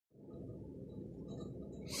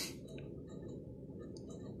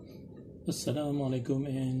Assalamualaikum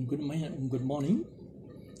and good morning.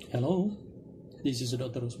 Hello, this is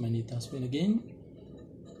Dr. Rosmaini again,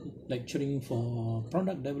 lecturing for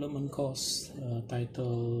product development course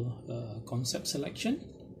titled Concept Selection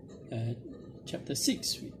at chapter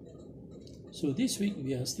 6. So this week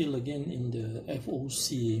we are still again in the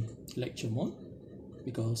FOC lecture mode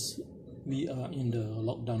because we are in the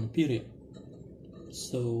lockdown period.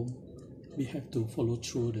 So we have to follow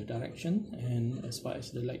through the direction, and as far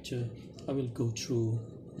as the lecture, I will go through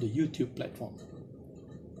the YouTube platform.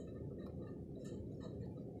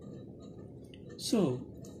 So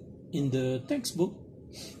in the textbook,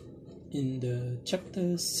 in the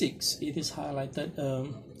chapter 6, it is highlighted a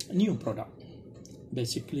new product,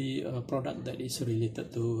 basically a product that is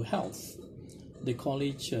related to health. They call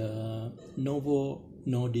it Novo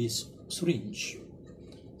Nordisk syringe.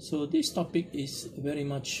 So this topic is very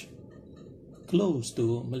much close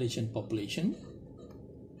to Malaysian population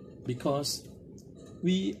because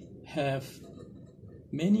we have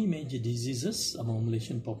many major diseases among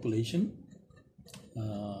Malaysian population,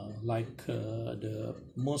 like the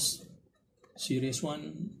most serious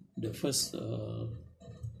one, the first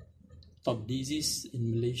top disease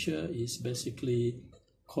in Malaysia is basically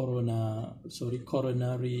coronary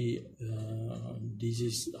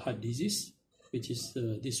disease, heart disease, which is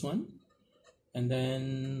this one. And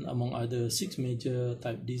then among other 6 major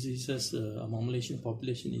type diseases among Malaysian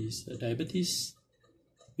population is diabetes.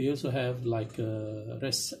 We also have like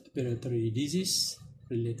respiratory disease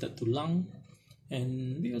related to lung,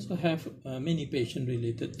 and we also have many patients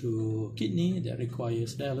related to kidney that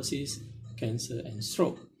requires dialysis, cancer and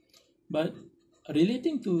stroke. But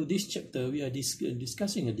relating to this chapter, we are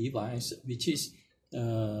discussing a device which is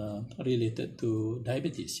related to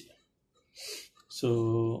diabetes.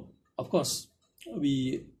 So of course,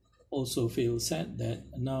 we also feel sad that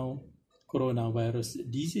now coronavirus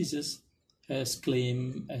diseases has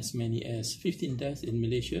claimed as many as 15 deaths in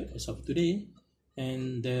Malaysia as of today,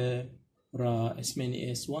 and there are as many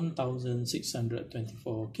as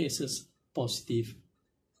 1,624 cases positive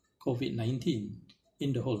COVID-19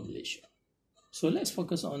 in the whole Malaysia. So let's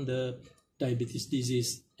focus on the diabetes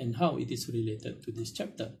disease and how it is related to this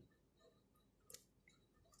chapter.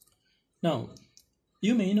 Now,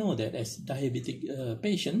 you may know that as diabetic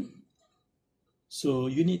patient, so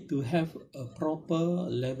you need to have a proper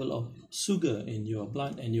level of sugar in your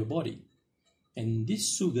blood and your body, and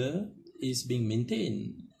this sugar is being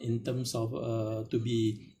maintained in terms of to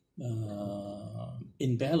be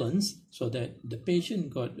in balance so that the patient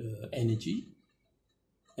got energy.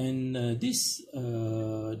 And this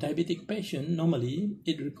diabetic patient, normally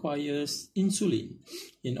it requires insulin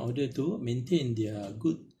in order to maintain their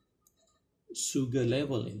good sugar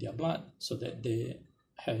level in their blood so that they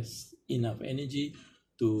has enough energy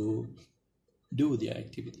to do their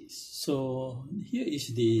activities. So here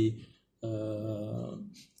is the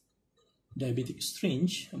diabetic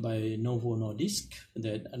syringe by Novo Nordisk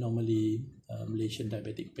that normally Malaysian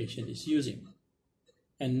diabetic patient is using.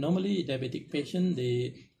 And normally diabetic patient,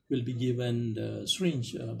 they will be given the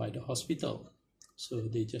syringe by the hospital, so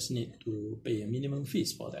they just need to pay a minimum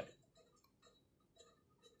fees for that.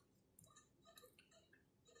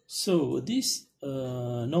 So this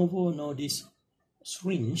Novo Nordisk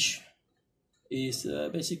syringe is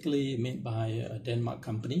basically made by a Denmark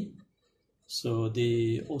company. So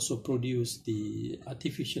they also produce the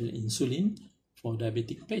artificial insulin for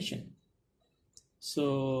diabetic patient.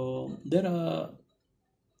 So there are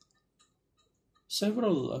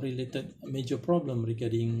several related major problems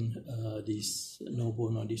regarding this Novo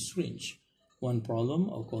Nordisk syringe. One problem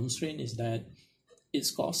or constraint is that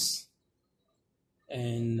its cost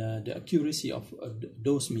and the accuracy of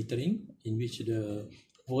dose metering, in which the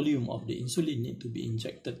volume of the insulin need to be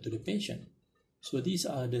injected to the patient. So these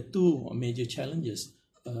are the 2 major challenges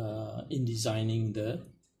in designing the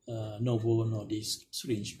Novo Nordisk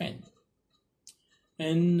syringe pen.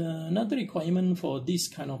 And another requirement for this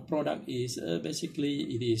kind of product is basically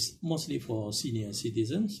it is mostly for senior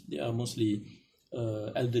citizens. They are mostly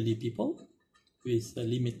elderly people with a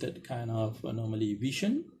limited kind of normally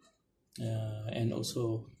vision, and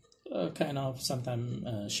also kind of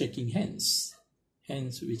sometimes shaking hands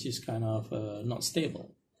which is kind of not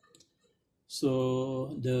stable.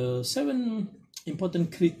 So the 7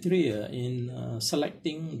 important criteria in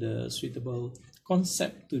selecting the suitable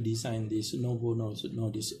concept to design this Novo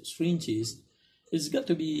Nordisk syringe is it's got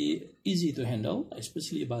to be easy to handle,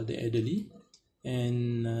 especially by the elderly,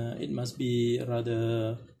 and it must be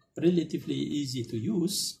rather relatively easy to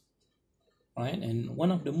use, right? And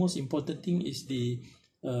one of the most important thing is the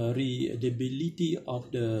readability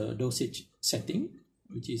of the dosage setting,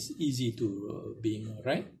 which is easy to being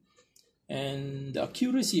read. and the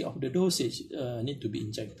accuracy of the dosage need to be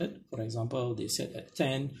injected. For example, they said at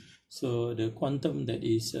 10, so the quantum that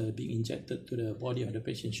is being injected to the body of the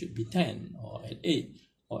patient should be 10, or at 8,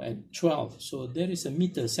 or at 12. So there is a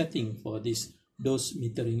meter setting for this dose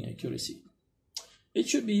metering accuracy. It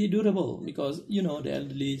should be durable, because you know the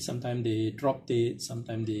elderly, sometimes they dropped it,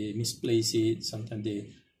 sometimes they misplace it, sometimes they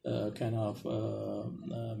cannot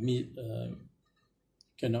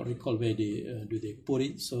recall where they do they put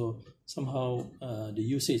it. So somehow the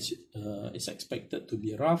usage is expected to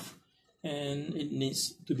be rough, and it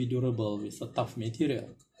needs to be durable with a tough material.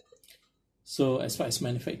 So as far as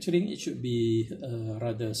manufacturing, it should be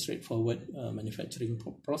rather straightforward manufacturing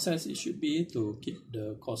process. It should be to keep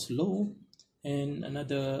the cost low. And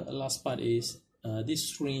another last part is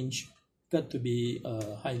this syringe got to be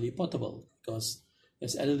highly portable, because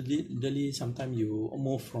as elderly, sometimes you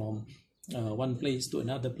move from one place to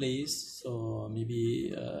another place, so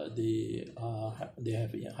maybe they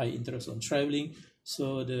have a high interest on traveling,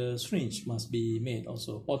 so the syringe must be made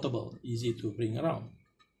also portable, easy to bring around.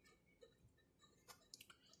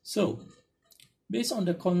 So based on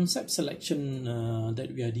the concept selection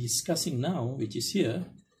that we are discussing now, which is here,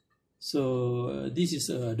 so this is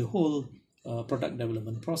the whole product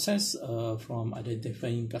development process, from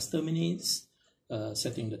identifying customer needs,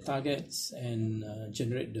 setting the targets, and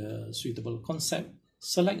generate the suitable concept,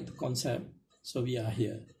 select the concept. So we are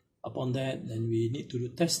here. Upon that, then we need to do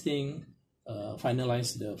testing,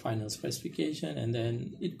 finalize the final specification, and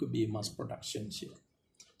then it could be mass production here.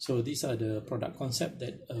 So these are the product concept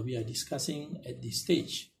that we are discussing at this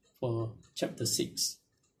stage for chapter 6.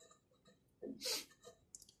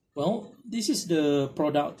 Well, this is the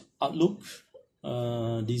product outlook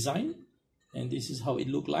design, and this is how it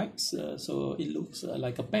looks like. So it looks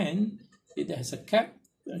like a pen. It has a cap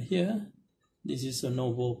here. This is a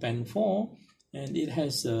Novo Pen 4, and it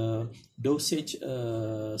has a dosage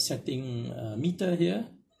setting meter here,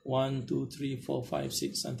 1, 2, 3, 4, 5,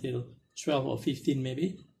 6 until 12 or 15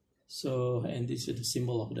 maybe. So, and this is the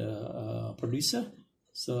symbol of the producer.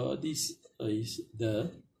 So this is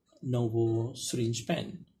the Novo syringe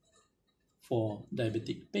pen for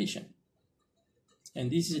diabetic patient,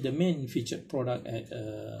 and this is the main featured product at,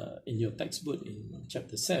 in your textbook in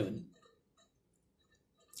chapter 7.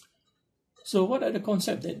 So what are the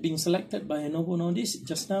concepts that being selected by Novo Nordisk?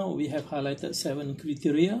 Just now we have highlighted 7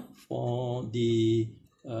 criteria for the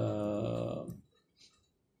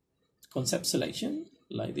concept selection,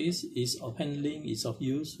 like this: ease of handling, ease of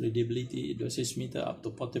use, readability, dosage meter up to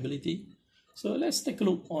portability. So let's take a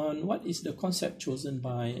look on what is the concept chosen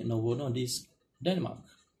by Novo Nordisk Denmark.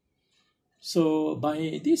 So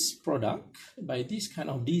by this product, by this kind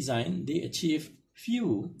of design, they achieve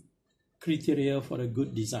few criteria for a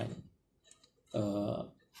good design.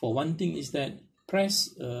 For one thing is that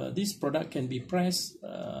this product can be pressed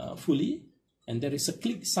fully, and there is a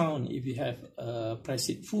click sound if you have press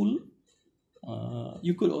it full.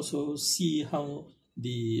 You could also see how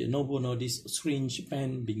the Novo Nordisk syringe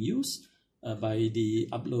pen being used by the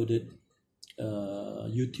uploaded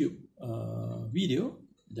YouTube video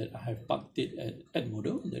that I have packed it at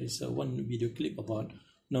Edmodo. There is one video clip about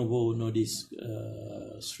Novo Nordisk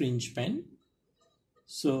syringe pen.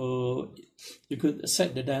 So you could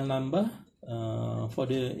set the dial number for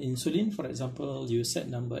the insulin. For example, you set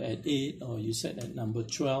number at 8 or you set at number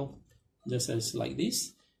 12, just as like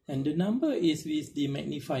this. And the number is with the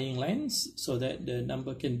magnifying lens, so that the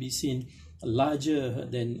number can be seen larger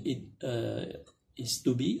than it is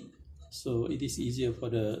to be. So it is easier for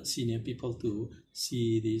the senior people to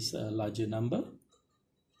see this larger number.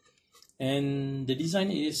 And the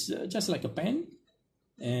design is just like a pen,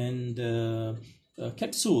 and a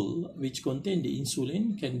capsule which contains the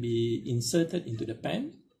insulin can be inserted into the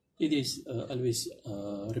pen. It is always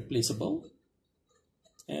replaceable.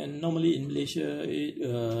 And normally in Malaysia, it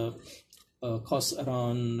costs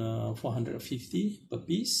around 450 per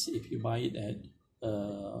piece if you buy it at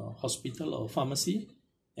hospital or pharmacy.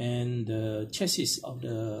 And the chassis of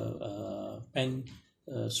the pen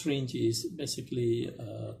syringe is basically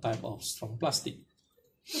a type of strong plastic.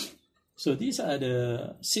 So these are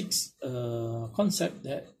the 6 concepts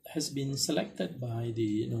that has been selected by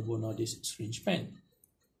the Novo Nordisk syringe pen.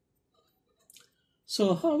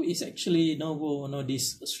 So how is actually Novo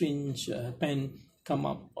Nordisk syringe pen come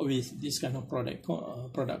up with this kind of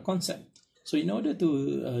product concept? So in order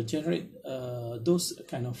to generate those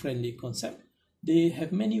kind of friendly concept, they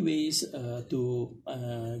have many ways to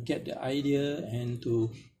get the idea and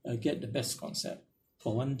to get the best concept.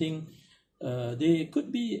 For one thing, they could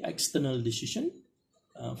be external decision.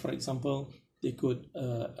 For example, they could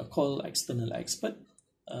call external expert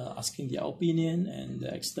asking their opinion, and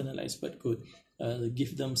the external expert could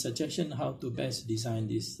give them suggestion how to best design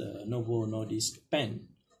this Novo Nordisk pen.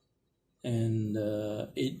 And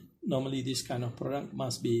normally this kind of product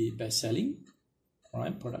must be best selling,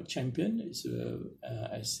 right? Product champion is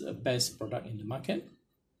as a best product in the market,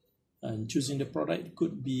 and choosing the product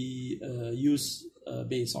could be used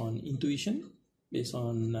based on intuition, based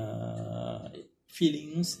on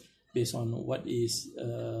feelings, based on what is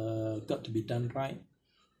got to be done right.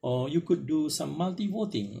 Or you could do some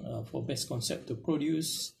multi-voting for best concept to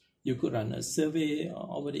produce. You could run a survey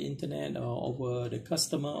over the internet or over the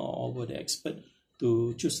customer or over the expert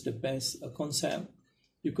to choose the best concept.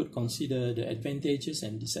 You could consider the advantages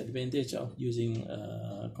and disadvantages of using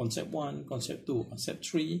concept 1, concept 2, concept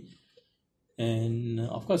 3. And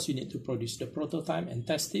of course, you need to produce the prototype and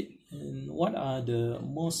test it. And what are the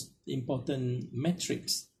most important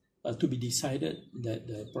metrics to be decided that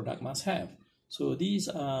the product must have? So these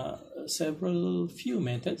are few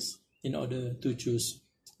methods in order to choose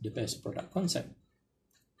the best product concept.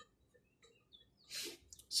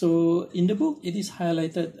 So in the book, it is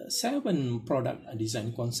highlighted 7 product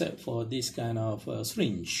design concept for this kind of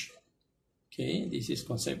syringe. Okay, this is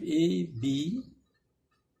concept A, B,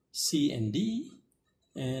 C, and D,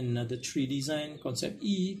 and the 3 design, concept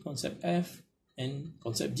E, concept F, and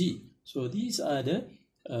concept G. So these are the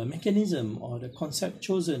mechanism or the concept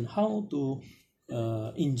chosen how to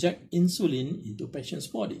inject insulin into patient's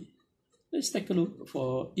body. Let's take a look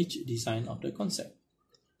for each design of the concept.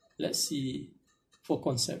 Let's see for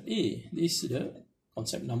concept A. This is the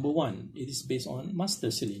concept number 1. It is based on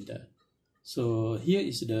master cylinder. So here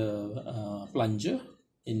is the plunger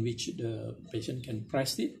in which the patient can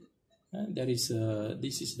press it. This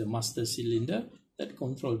is the master cylinder that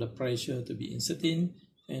controls the pressure to be inserted,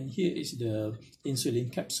 and here is the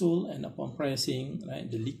insulin capsule, and upon pressing, right,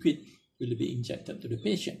 the liquid will be injected to the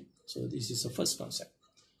patient. So this is the first concept.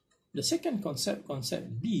 The second concept,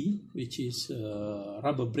 concept B, which is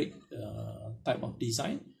rubber brake type of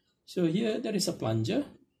design. So here there is a plunger,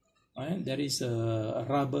 right? There is a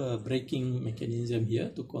rubber braking mechanism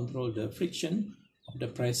here to control the friction of the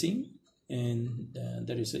pressing, and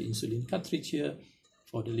there is an insulin cartridge here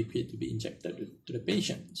for the liquid to be injected to the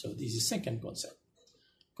patient. So this is second concept.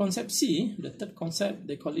 Concept C, the third concept,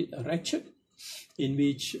 they call it a ratchet, in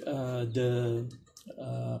which the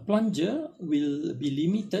plunger will be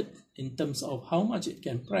limited in terms of how much it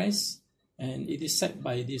can press, and it is set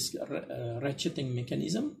by this ratcheting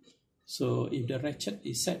mechanism. So if the ratchet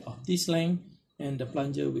is set of this length, and the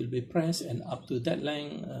plunger will be pressed and up to that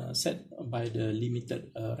length set by the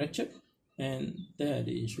limited ratchet, and there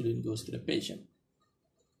the insulin goes to the patient.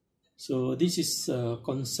 So this is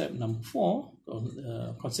concept number 4.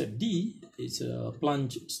 Concept D is a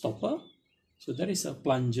plunge stopper. So there is a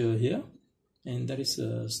plunger here, and there is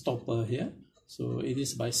a stopper here. So it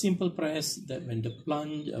is by simple press that when the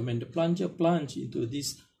plunger plunge into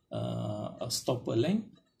this stopper length,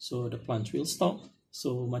 so the plunge will stop.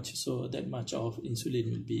 So much so that much of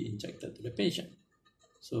insulin will be injected to the patient.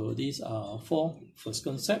 So these are 4 first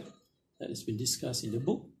concept that has been discussed in the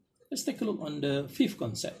book. Let's take a look on the 5th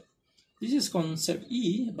concept. This is concept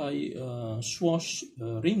E by Swash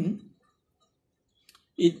ring.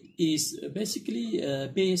 It is basically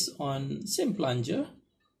based on same plunger,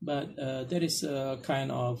 but there is a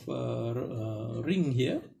kind of ring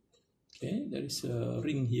here. Okay, there is a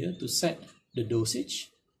ring here to set the dosage.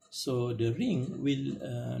 So the ring will,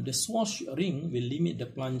 the swash ring will limit the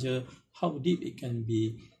plunger how deep it can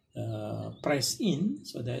be pressed in.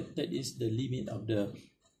 So that is the limit of the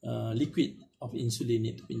liquid of insulin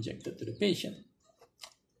need to be injected to the patient.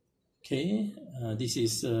 Okay, this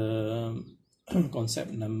is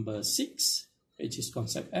concept number 6, which is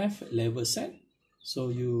concept F, lever set. So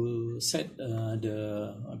you set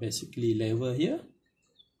the basically lever here.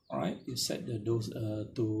 Alright, you set the dose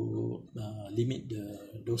to limit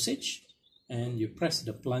the dosage, and you press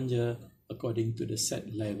the plunger according to the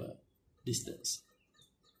set lever distance.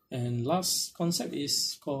 And last concept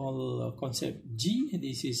is called concept G.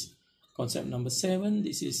 This is concept number 7.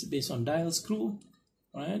 This is based on dial screw.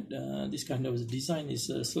 Right, this kind of design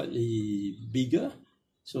is slightly bigger.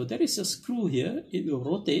 So there is a screw here. It will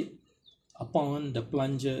rotate upon the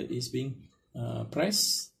plunger is being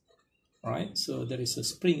pressed. Right, so there is a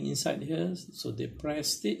spring inside here. So they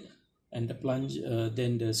pressed it, and the plunge,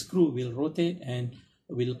 then the screw will rotate and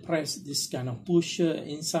will press this kind of pusher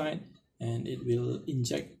inside, and it will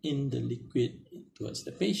inject in the liquid towards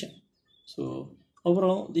the patient. So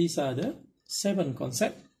overall, these are the 7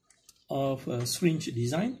 concepts of syringe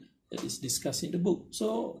design that is discussed in the book.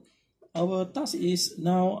 So our task is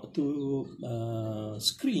now to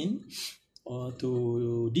screen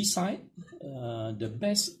to decide the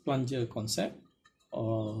best plunger concept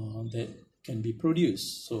that can be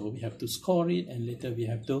produced. So we have to score it, and later we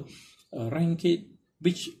have to rank it,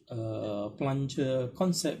 which plunger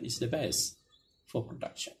concept is the best for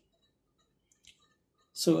production.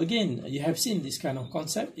 So again, you have seen this kind of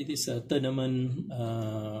concept. It is a tournament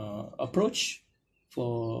approach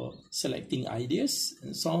for selecting ideas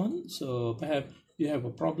and so on. So perhaps you have a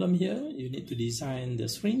problem here. You need to design the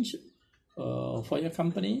syringe for your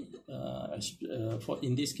company.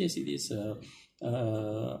 In this case, it is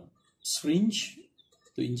a syringe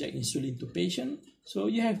to inject insulin to patient. So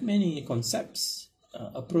you have many concepts,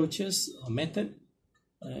 approaches, or method.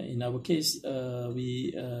 In our case,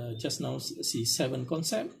 we just now see 7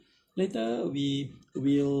 concepts. Later, we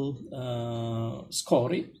will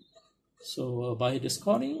score it. So by the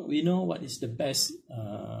scoring, we know what is the best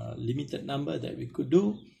limited number that we could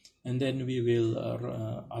do, and then we will,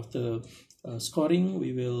 after scoring,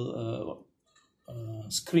 we will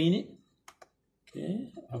screen it.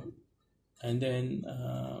 Okay, and then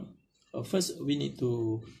first we need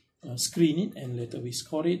to screen it, and later we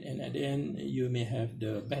score it, and at the end you may have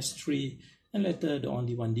the best 3, and later the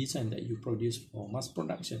only one design that you produce for mass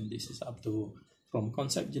production. This is up to from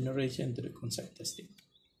concept generation to the concept testing.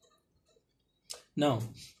 Now,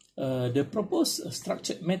 the proposed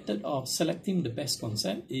structured method of selecting the best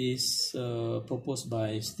concept is proposed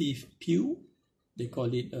by Steve Pugh. They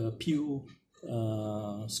call it a Pugh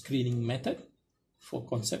screening method for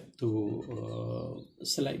concept to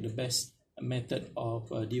select the best method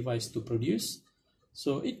of device to produce.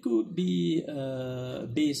 So it could be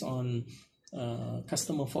based on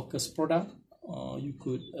customer focused product, or you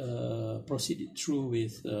could proceed it through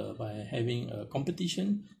with by having a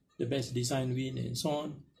competition, the best design win, and so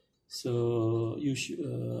on. So you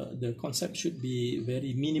the concept should be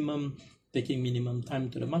very minimum, taking minimum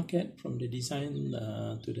time to the market from the design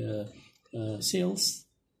to the sales.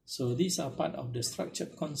 So these are part of the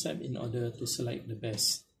structured concept in order to select the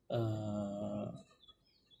best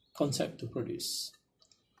concept to produce.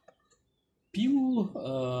 Pugh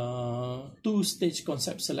 2-stage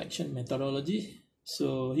concept selection methodology.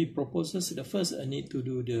 So he proposes the first need to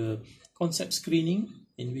do the concept screening,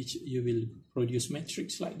 in which you will produce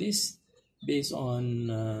metrics like this based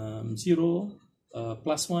on 0,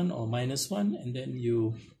 +1 or -1, and then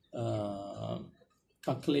you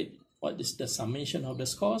calculate what is the summation of the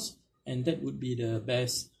scores, and that would be the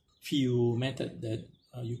best few method that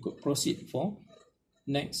you could proceed for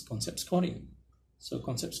next concept scoring. So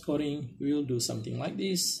concept scoring, we will do something like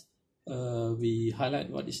this. We highlight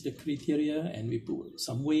what is the criteria, and we put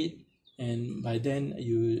some weight, and by then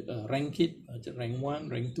you rank it, rank 1,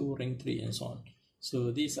 rank 2, rank 3, and so on.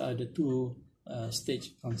 So these are the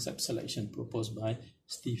 2-stage concept selection proposed by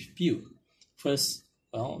Steve Pugh. First,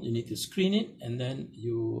 well, you need to screen it, and then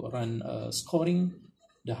you run scoring.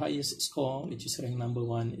 The highest score, which is rank number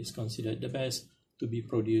 1, is considered the best to be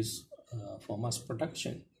produced for mass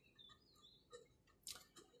production.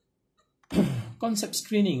 Concept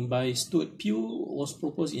screening by Stuart Pugh was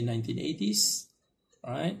proposed in 1980s,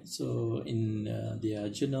 right? So in their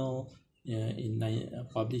journal,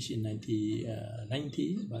 published in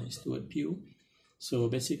 1990 by Stuart Pugh. So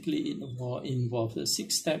basically, it involves a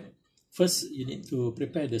 6-step. First, you need to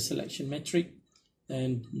prepare the selection metric,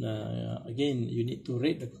 and again, you need to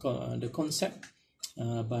rate the concept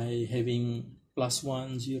by having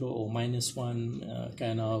 +1, 0, or -1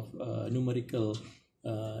 kind of numerical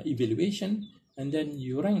evaluation, and then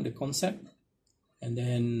you rank the concept. And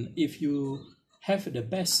then if you have the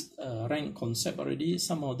best rank concept already,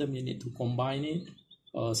 some of them you need to combine it,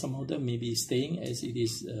 or some of them may be staying as it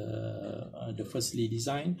is the firstly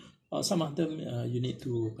designed, or some of them you need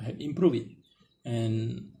to perhaps improve it,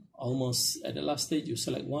 and almost at the last stage you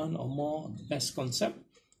select one or more best concept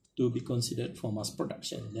to be considered for mass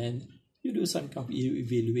production. Then you do some kind of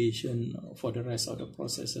evaluation for the rest of the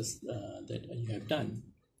processes that you have done.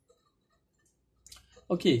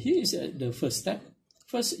 Okay, here is the first step.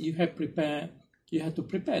 First, you have to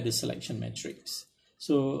prepare the selection matrix.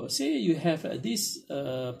 So say you have this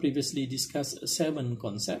previously discussed 7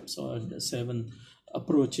 concepts, or 7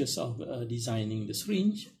 approaches of designing the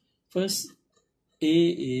syringe. First, A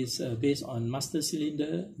is based on master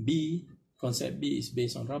cylinder. B, concept B is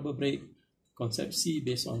based on rubber brake. Concept C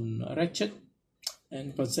based on ratchet,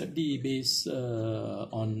 and concept D based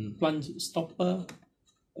on plunge stopper.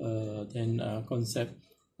 Then concept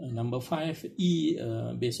number 5, E,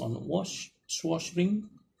 based on swash ring.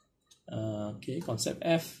 Okay, concept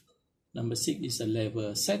F, number 6 is a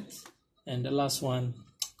lever set, and the last one,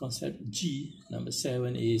 concept G, number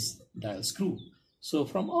 7, is dial screw. So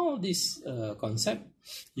from all this concept,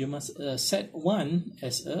 you must set one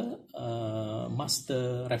as a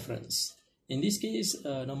master reference. In this case,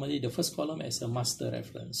 normally the first column as a master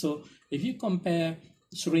reference. So if you compare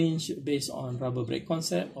syringe based on rubber brake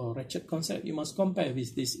concept or ratchet concept, you must compare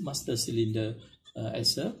with this master cylinder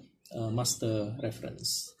as a master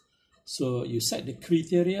reference. So you set the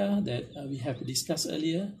criteria that we have discussed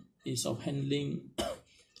earlier, ease of handling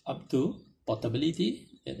up to portability,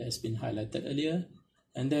 that has been highlighted earlier.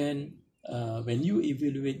 And then when you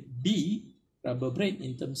evaluate B, rubber brake,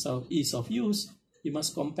 in terms of ease of use, you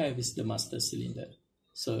must compare with the master cylinder.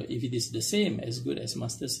 So if it is the same, as good as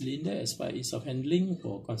master cylinder as far as ease of handling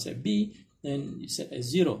for concept B, then you set as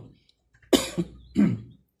 0.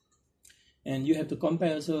 And you have to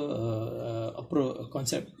compare also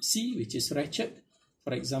concept C, which is ratchet.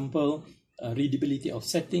 For example, readability of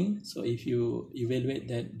setting. So if you evaluate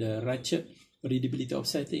that the ratchet readability of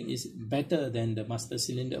setting is better than the master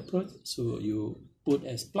cylinder approach, so you put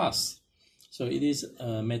as plus. So it is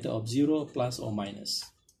a matter of 0, plus or minus.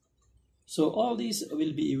 So all these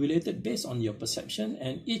will be evaluated based on your perception,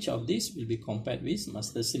 and each of these will be compared with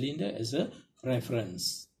master cylinder as a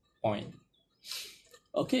reference point.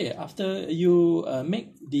 Okay, after you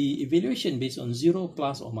make the evaluation based on 0,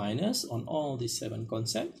 plus or minus on all these 7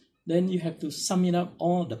 concepts, then you have to sum it up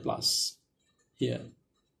all the plus here.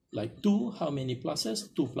 Like 2, how many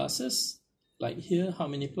pluses? 2 pluses. Like here, how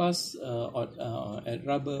many plus at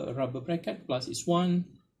rubber bracket? Plus is 1.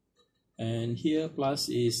 And here plus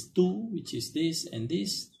is 2, which is this and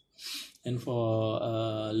this. And for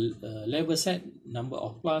lever set, number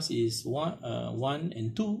of plus is 1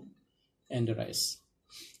 and 2, and the rest.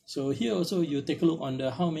 So here also you take a look on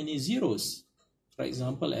the how many zeros. For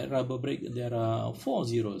example, at rubber brake there are 4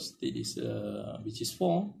 zeros, that is, which is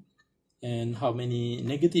 4. And how many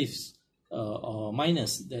negatives or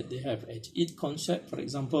minus that they have at each concept. For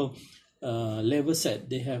example, lever set,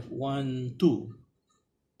 they have 1,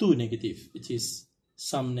 2 negative, which is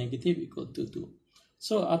sum negative equal to 2.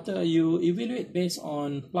 So after you evaluate based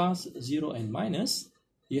on plus, 0 and minus,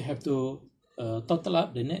 you have to total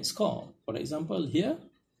up the net score. For example, here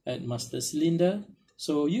at master cylinder,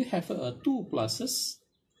 so you have 2 pluses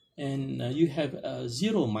and you have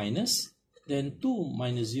 0 minus. Then 2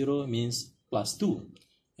 minus 0 means plus 2.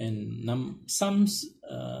 And some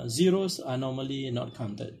zeros are normally not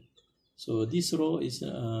counted. So this row is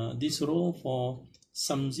this row for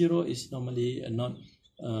sum 0 is normally not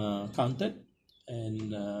counted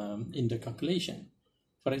and in the calculation.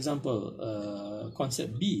 For example,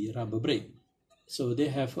 concept B, rubber brake. So they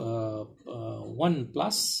have 1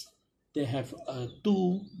 plus, they have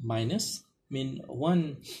 2 minus, mean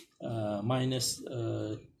 1 minus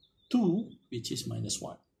 2, which is minus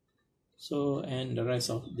 1. So, and the rest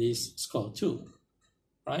of this score 2,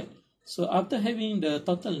 right? So after having the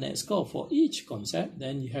total net score for each concept,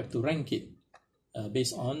 then you have to rank it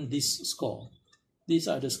based on this score. These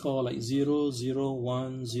are the score like 0, 0,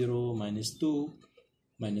 1, 0, minus 2,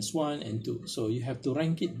 minus 1, and 2. So you have to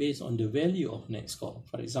rank it based on the value of net score.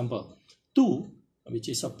 For example, 2, which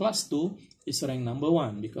is a plus 2, is ranked number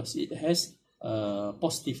 1 because it has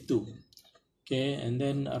positive 2. Okay, and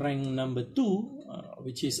then rank number 2,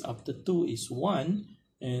 which is after 2 is 1,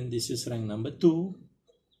 and this is rank number 2,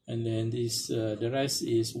 and then this the rest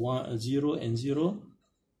is 1, 0 and 0,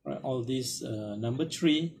 right? All this number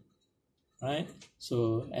 3, right?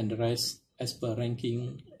 So, and the rest as per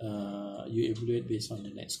ranking you evaluate based on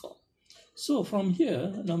the net score. So from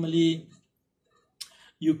here, normally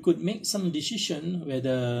you could make some decision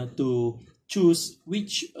whether to choose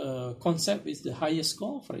which concept is the highest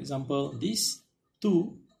score. For example, this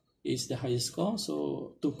 2 is the highest score.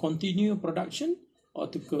 So to continue production or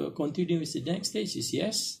to continue with the next stage is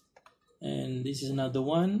yes. And this is another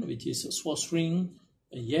one, which is swash ring.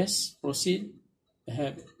 Yes, proceed.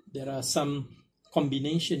 Perhaps there are some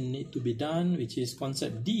combination need to be done, which is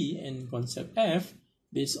concept D and concept F.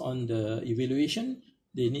 Based on the evaluation,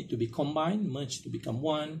 they need to be combined, merged to become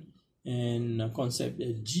one. And concept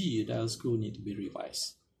G, dial screw, need to be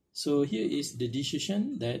revised. So here is the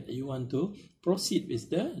decision that you want to proceed with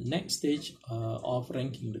the next stage of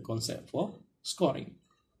ranking the concept for scoring.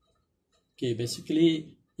 Okay,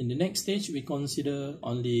 basically in the next stage we consider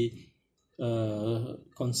only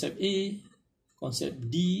concept A, concept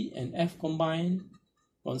D and F combined,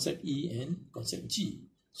 concept E and concept G.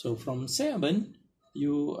 So from 7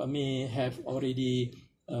 you may have already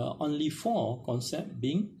only 4 concepts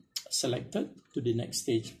being selected to the next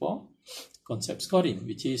stage for concept scoring,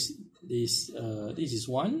 which is this is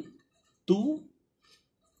 1, 2,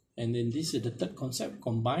 and then this is the third concept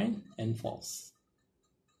combined, and fourth,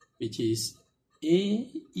 which is A,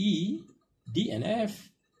 E, D and F,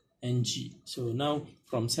 and G. So now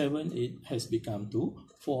from 7 it has become to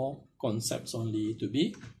 4 concepts only to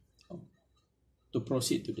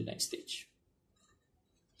proceed to the next stage.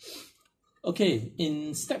 Okay,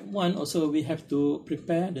 in step 1 also we have to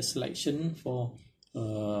prepare the selection for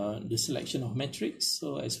the selection of metrics.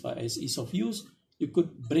 So as far as ease of use, you could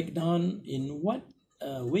break down in what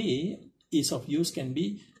way ease of use can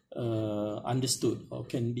be understood or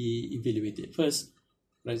can be evaluated. First,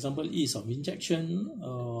 for example, ease of injection,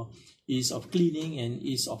 ease of cleaning, and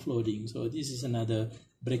ease of loading. So this is another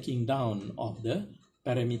breaking down of the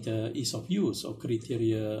parameter ease of use, or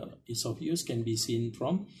criteria ease of use can be seen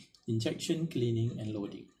from injection, cleaning, and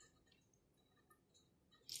loading.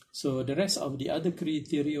 So the rest of the other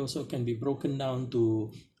criteria also can be broken down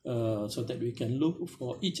to so that we can look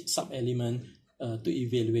for each sub-element to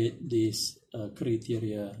evaluate this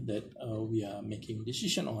criteria that we are making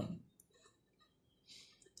decision on.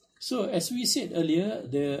 So as we said earlier,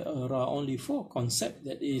 there are only 4 concepts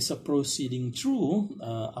that is proceeding through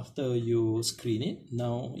after you screen it.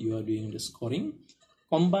 Now you are doing the scoring.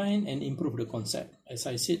 Combine and improve the concept. As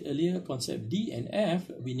I said earlier, concept D and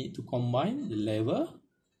F, we need to combine the level,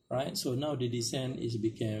 right? So now the design is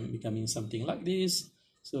becoming something like this.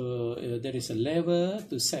 So there is a lever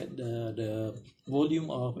to set the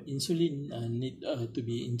volume of insulin need to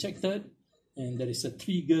be injected, and there is a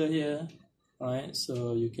trigger here, right?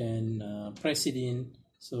 So you can press it in.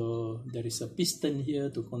 So there is a piston here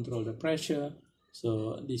to control the pressure.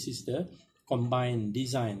 So this is the combined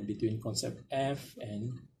design between concept F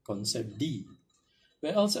and concept D.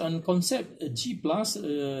 Whereas on concept G plus,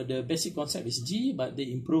 the basic concept is G, but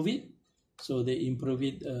they improve it. So they improve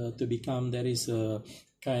it to become, there is a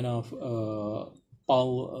kind of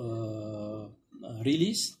power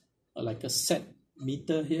release, like a set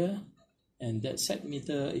meter here, and that set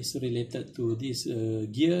meter is related to this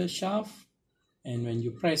gear shaft, and when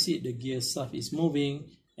you press it, the gear shaft is moving,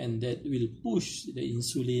 and that will push the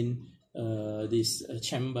insulin this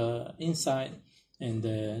chamber inside, and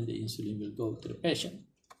then the insulin will go to the patient.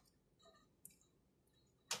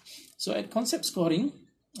 So at concept scoring,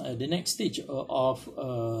 the next stage of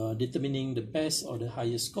determining the best or the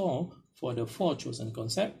highest score for the 4 chosen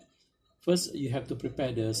concepts. First, you have to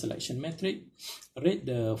prepare the selection metric, rate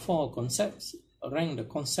the 4 concepts, rank the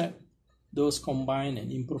concept. Those combined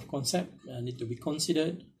and improved concepts need to be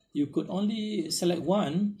considered. You could only select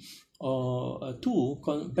 1 or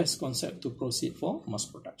 2 best concept to proceed for mass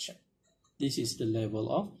production. This is the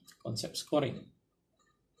level of concept scoring.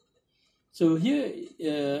 So here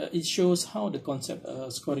it shows how the concept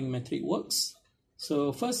scoring metric works.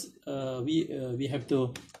 So first we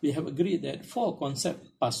have agreed that 4 concepts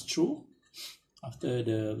pass through after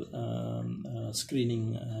the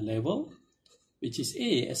screening level, which is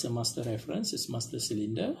A as a master reference, is master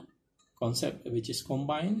cylinder, concept which is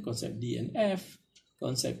combined, concept D and F,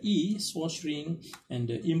 concept E, swash ring, and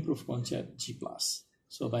the improved concept G+.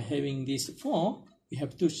 So by having these 4, we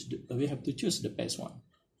have to choose the best one.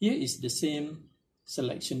 Here is the same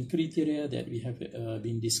selection criteria that we have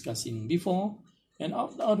been discussing before. And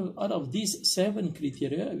out of these 7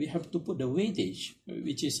 criteria, we have to put the weightage,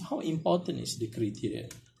 which is how important is the criteria.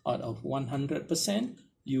 Out of 100%,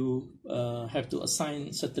 you have to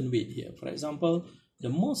assign certain weight here. For example, the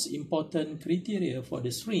most important criteria for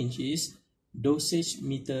the syringe is dosage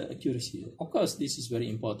meter accuracy. Of course, this is very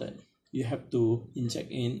important. You have to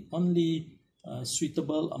inject in only a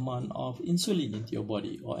suitable amount of insulin into your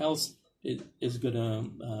body, or else it's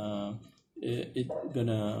gonna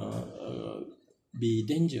be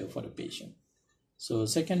danger for the patient. So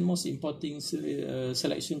second most important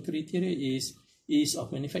selection criteria is ease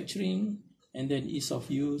of manufacturing, and then ease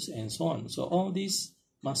of use, and so on. So all these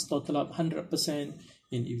must total up 100%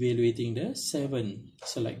 in evaluating the 7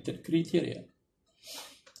 selected criteria.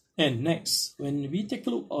 And next, when we take a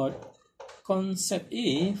look at concept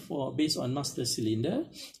A based on master cylinder,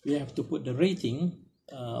 we have to put the rating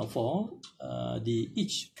for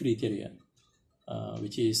each criteria,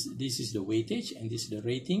 which is, this is the weightage and this is the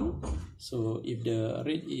rating. So if the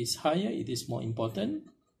rate is higher, it is more important.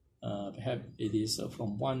 Perhaps it is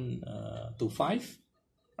from 1 to 5,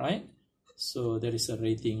 right? So there is a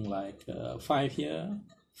rating like 5 here,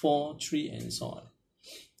 4, 3, and so on.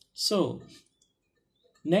 So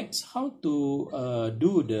next, how to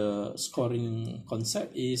do the scoring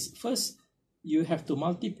concept is, first you have to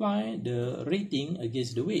multiply the rating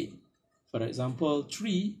against the weight. For example,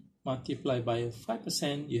 3 multiplied by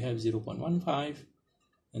 5%, you have 0.15,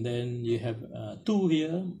 and then you have 2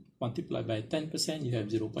 here multiplied by 10%, you have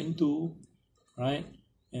 0.2, right?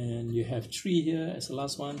 And you have 3 here as the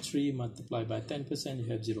last one, 3 multiplied by 10%, you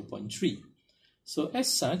have 0.3. So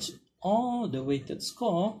as such, all the weighted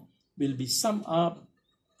score will be summed up,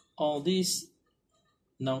 all this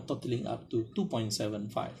now totaling up to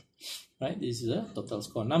 2.75, right? This is a total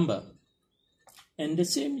score number. And the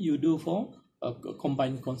same you do for a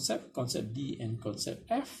combined concept, concept D and concept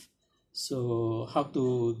F. So how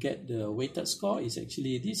to get the weighted score is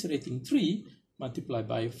actually this rating 3 multiplied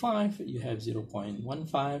by 5, you have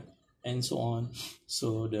 0.15 and so on.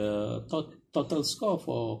 So the total score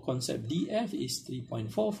for concept DF is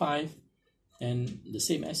 3.45, and the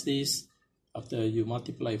same as this, after you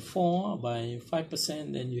multiply 4 by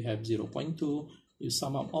 5%, then you have 0.2. You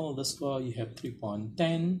sum up all the score, you have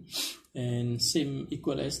 3.10, and same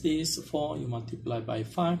equal as this, 4 you multiply by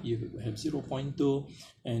 5, you have 0.2,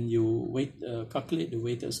 and you calculate the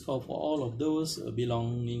weighted score for all of those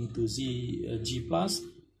belonging to G plus,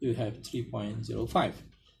 you have 3.05.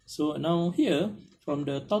 So now here, from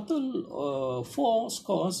the total 4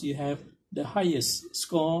 scores, you have the highest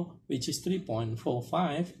score, which is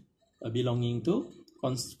 3.45, belonging to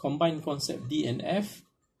combined concept D and F,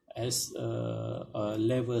 as a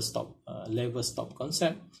lever stop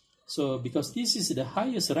concept. So because this is the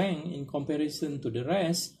highest rank in comparison to the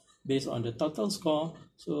rest based on the total score,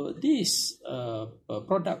 so this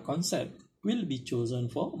product concept will be chosen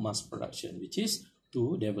for mass production, which is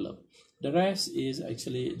to develop. The rest is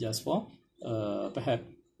actually just for perhaps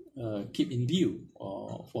keep in view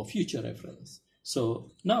or for future reference. So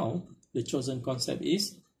now the chosen concept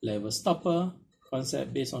is lever stopper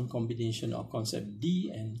concept based on combination of concept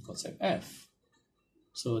D and concept F.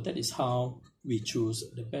 So that is how we choose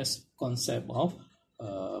the best concept of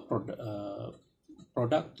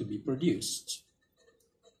product to be produced.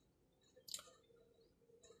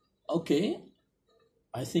 Okay,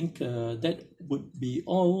 I think that would be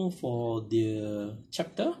all for the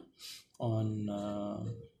chapter on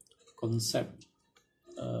concept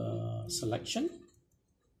selection.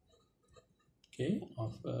 Okay,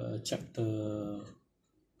 of chapter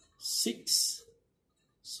 6.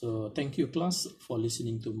 So thank you class for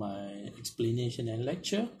listening to my explanation and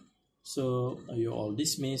lecture. So you're all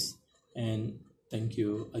dismissed, and thank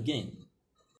you again.